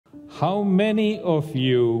How many of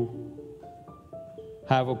you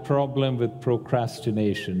have a problem with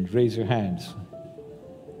procrastination? Raise your hands.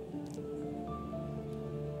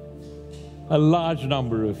 A large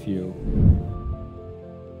number of you.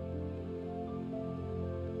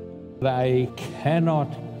 I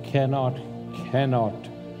cannot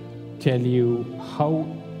tell you how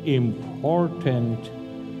important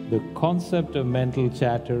the concept of mental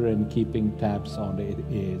chatter and keeping tabs on it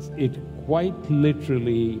is. It quite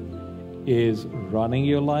literally is running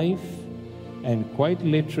your life, and quite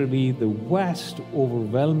literally the vast,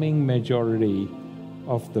 overwhelming majority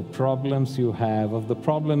of the problems you have, of the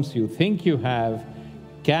problems you think you have,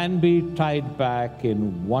 can be tied back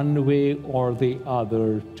in one way or the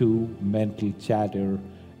other to mental chatter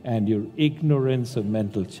and your ignorance of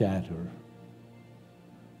mental chatter.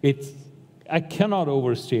 I cannot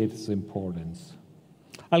overstate its importance.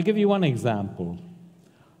 I'll give you one example.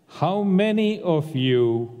 How many of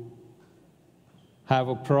you have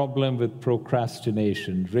a problem with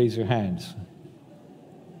procrastination? Raise your hands.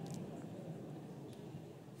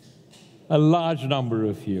 A large number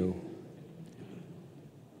of you.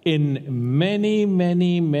 In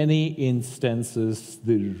many instances,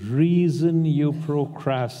 the reason you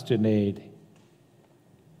procrastinate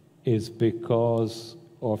is because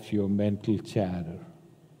of your mental chatter.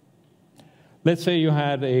 Let's say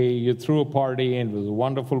you threw a party and it was a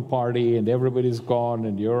wonderful party and everybody's gone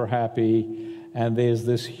and you're happy, and there's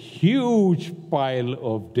this huge pile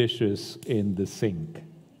of dishes in the sink.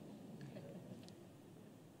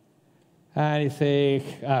 And you say,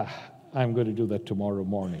 I'm going to do that tomorrow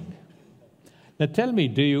morning. Now tell me,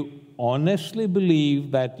 do you honestly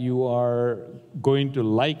believe that you are going to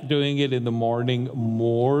like doing it in the morning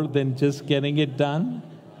more than just getting it done?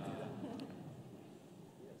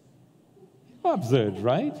 Absurd,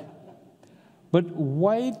 right? But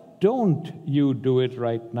why don't you do it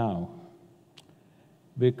right now?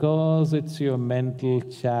 Because it's your mental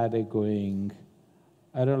chatter going,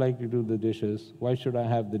 I don't like to do the dishes. Why should I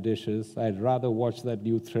have the dishes? I'd rather watch that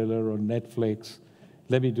new thriller on Netflix.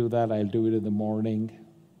 Let me do that. I'll do it in the morning.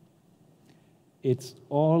 It's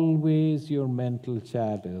always your mental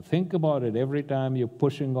chatter. Think about it. Every time you're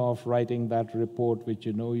pushing off writing that report, which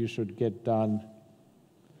you know you should get done,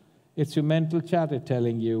 it's your mental chatter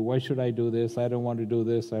telling you, why should I do this? I don't want to do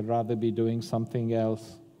this. I'd rather be doing something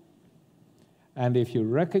else. And if you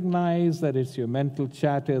recognize that it's your mental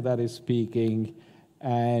chatter that is speaking,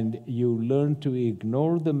 and you learn to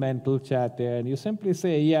ignore the mental chatter, and you simply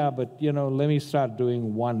say, yeah, but let me start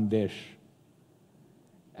doing one dish.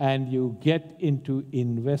 And you get into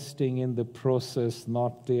investing in the process,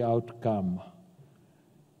 not the outcome.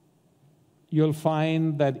 You'll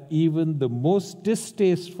find that even the most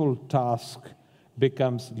distasteful task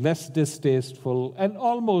becomes less distasteful and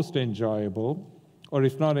almost enjoyable, or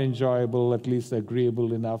if not enjoyable, at least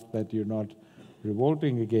agreeable enough that you're not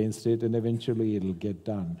revolting against it, and eventually it'll get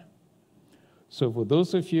done. So for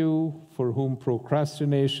those of you for whom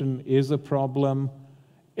procrastination is a problem,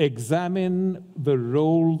 examine the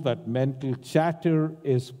role that mental chatter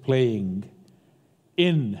is playing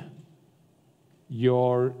in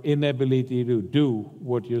your inability to do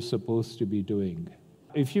what you're supposed to be doing.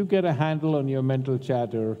 If you get a handle on your mental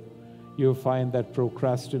chatter, you'll find that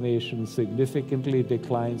procrastination significantly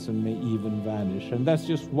declines and may even vanish. And that's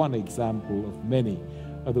just one example of many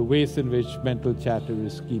of the ways in which mental chatter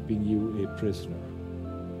is keeping you a prisoner.